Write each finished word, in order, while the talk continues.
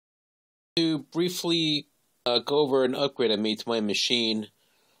To briefly go over an upgrade I made to my machine.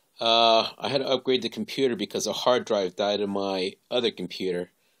 I had to upgrade the computer because a hard drive died on my other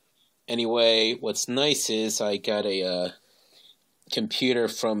computer. Anyway, what's nice is I got a computer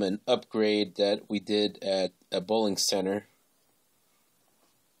from an upgrade that we did at a bowling center.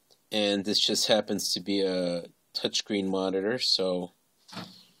 And this just happens to be a touchscreen monitor, so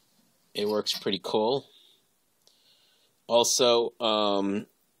it works pretty cool. Also,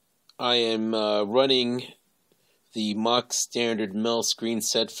 I am running the MachStdMill screen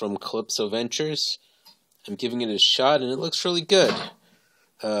set from Calypso Ventures. I'm giving it a shot, and it looks really good.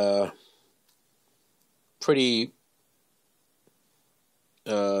 Pretty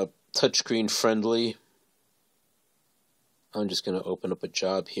touchscreen friendly. I'm just going to open up a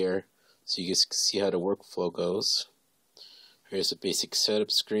job here so you guys can see how the workflow goes. Here's a basic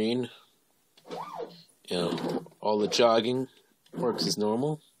setup screen. You know, all the jogging works as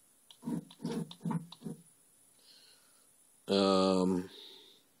normal.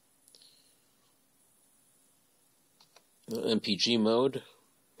 MPG mode.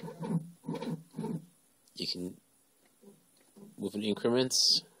 You can move in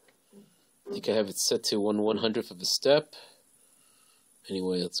increments. I think I have it set to 1/100th of a step.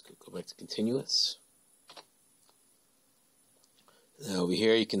 Anyway, let's go back to continuous. Now over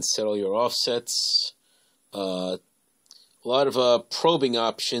here you can set all your offsets. A lot of probing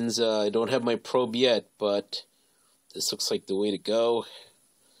options. I don't have my probe yet, but this looks like the way to go.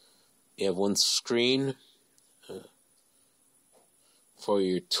 You have one screen for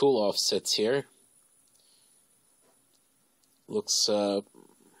your tool offsets here. Looks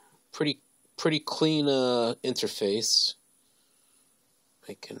pretty clean interface.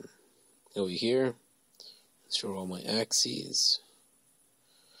 I can go over here, show all my axes,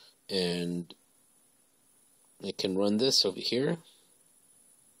 and I can run this over here.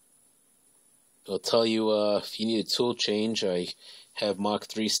 It'll tell you if you need a tool change. I have Mach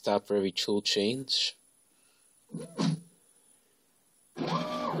 3 stop for every tool change.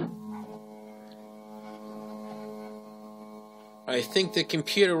 I think the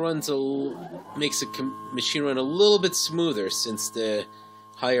computer makes the machine run a little bit smoother, since the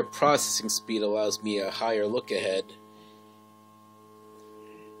higher processing speed allows me a higher look ahead.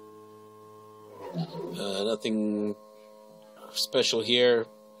 Nothing special here.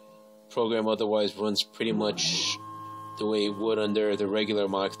 Program otherwise runs pretty much the way it would under the regular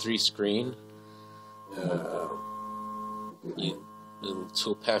Mach 3 screen. Little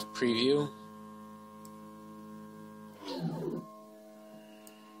toolpath preview.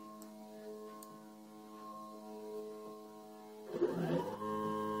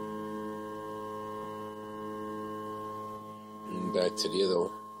 And back to the other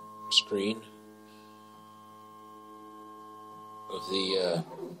screen of the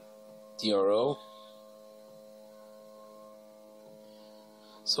DRO.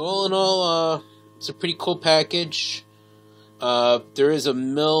 So all in all, it's a pretty cool package. There is a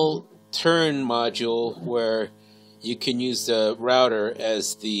mill turn module where you can use the router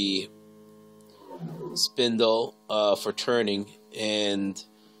as the spindle for turning, and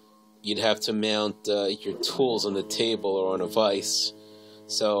you'd have to mount your tools on the table or on a vise.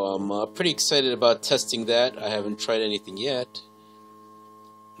 So I'm pretty excited about testing that. I haven't tried anything yet,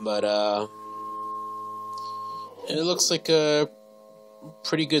 but it looks like a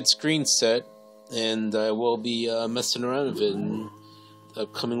pretty good screen set, and I will be messing around with it in the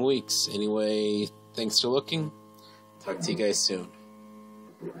upcoming weeks. Anyway, thanks for looking. Talk to you guys soon.